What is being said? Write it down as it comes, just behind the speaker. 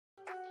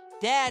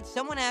Dad,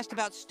 someone asked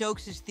about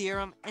Stokes'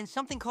 theorem and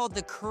something called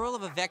the curl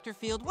of a vector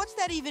field. What's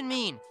that even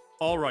mean?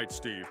 All right,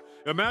 Steve.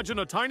 Imagine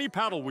a tiny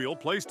paddle wheel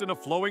placed in a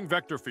flowing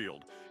vector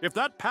field. If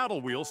that paddle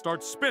wheel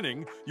starts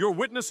spinning, you're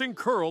witnessing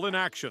curl in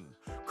action.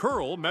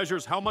 Curl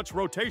measures how much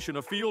rotation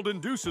a field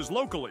induces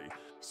locally.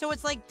 So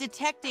it's like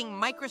detecting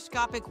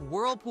microscopic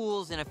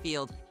whirlpools in a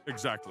field.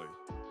 Exactly.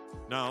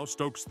 Now,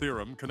 Stokes'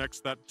 theorem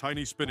connects that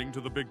tiny spinning to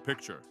the big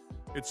picture.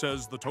 It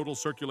says the total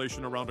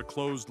circulation around a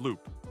closed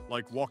loop,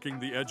 like walking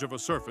the edge of a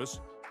surface,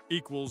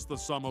 equals the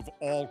sum of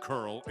all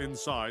curl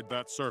inside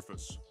that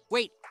surface.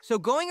 Wait, so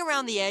going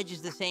around the edge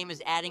is the same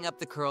as adding up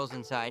the curls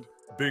inside?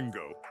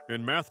 Bingo.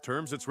 In math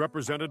terms, it's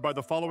represented by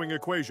the following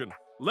equation.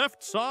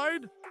 Left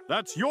side,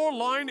 that's your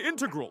line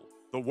integral,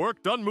 the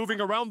work done moving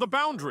around the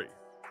boundary.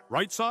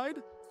 Right side,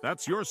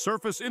 that's your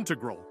surface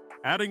integral,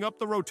 adding up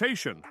the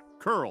rotation,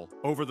 curl,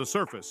 over the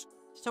surface.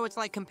 So it's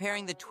like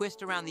comparing the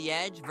twist around the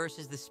edge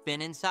versus the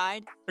spin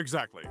inside?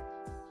 Exactly.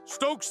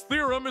 Stokes'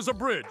 theorem is a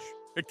bridge.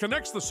 It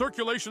connects the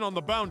circulation on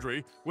the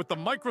boundary with the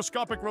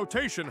microscopic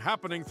rotation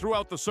happening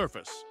throughout the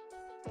surface.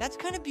 That's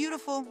kind of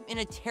beautiful in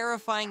a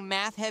terrifying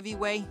math-heavy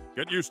way.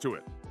 Get used to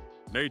it.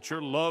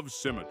 Nature loves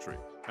symmetry,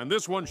 and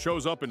this one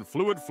shows up in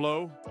fluid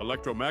flow,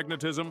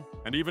 electromagnetism,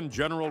 and even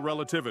general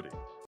relativity.